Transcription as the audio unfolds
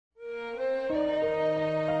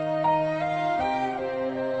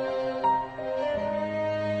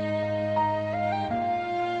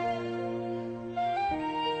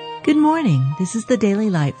Good morning. This is the Daily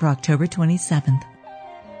Light for October 27th.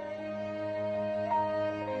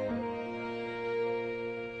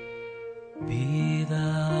 Be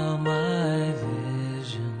thou my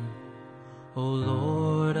vision, O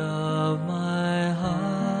Lord of my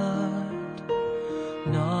heart,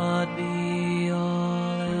 not be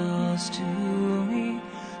all else to me,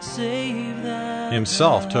 save that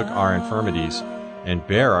Himself took our infirmities and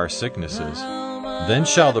bare our sicknesses. Then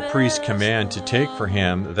shall the priest command to take for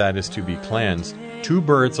him that is to be cleansed 2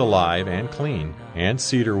 birds alive and clean, and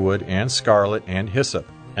cedar wood, and scarlet, and hyssop.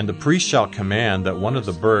 And the priest shall command that one of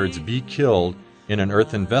the birds be killed in an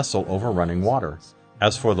earthen vessel over running water.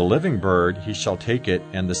 As for the living bird, he shall take it,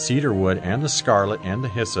 and the cedar wood, and the scarlet, and the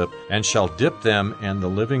hyssop, and shall dip them and the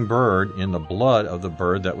living bird in the blood of the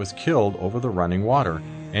bird that was killed over the running water.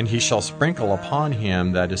 And he shall sprinkle upon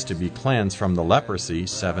him that is to be cleansed from the leprosy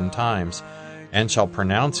 7 times, and shall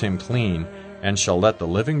pronounce him clean, and shall let the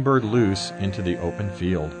living bird loose into the open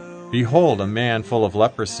field. Behold, a man full of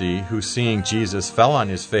leprosy, who seeing Jesus fell on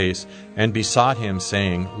his face, and besought him,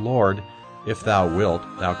 saying, Lord, if thou wilt,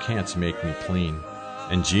 thou canst make me clean.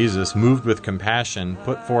 And Jesus, moved with compassion,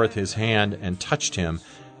 put forth his hand, and touched him,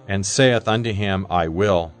 and saith unto him, I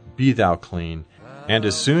will, be thou clean. And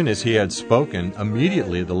as soon as he had spoken,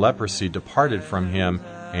 immediately the leprosy departed from him,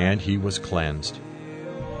 and he was cleansed.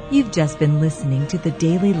 You've just been listening to the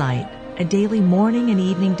Daily Light, a daily morning and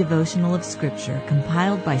evening devotional of Scripture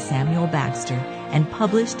compiled by Samuel Baxter and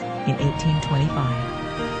published in 1825.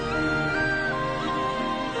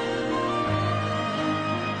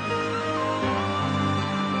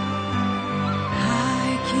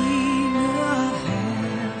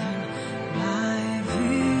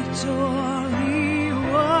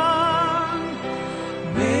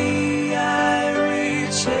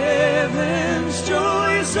 Heaven's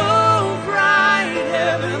joy so bright,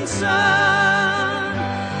 heaven's sun,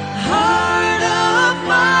 heart of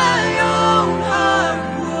my own heart,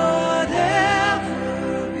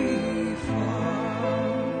 whatever befall,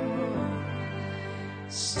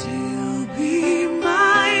 still be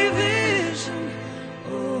my vision,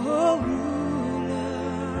 O ruler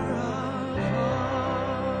of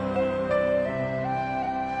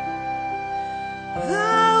all.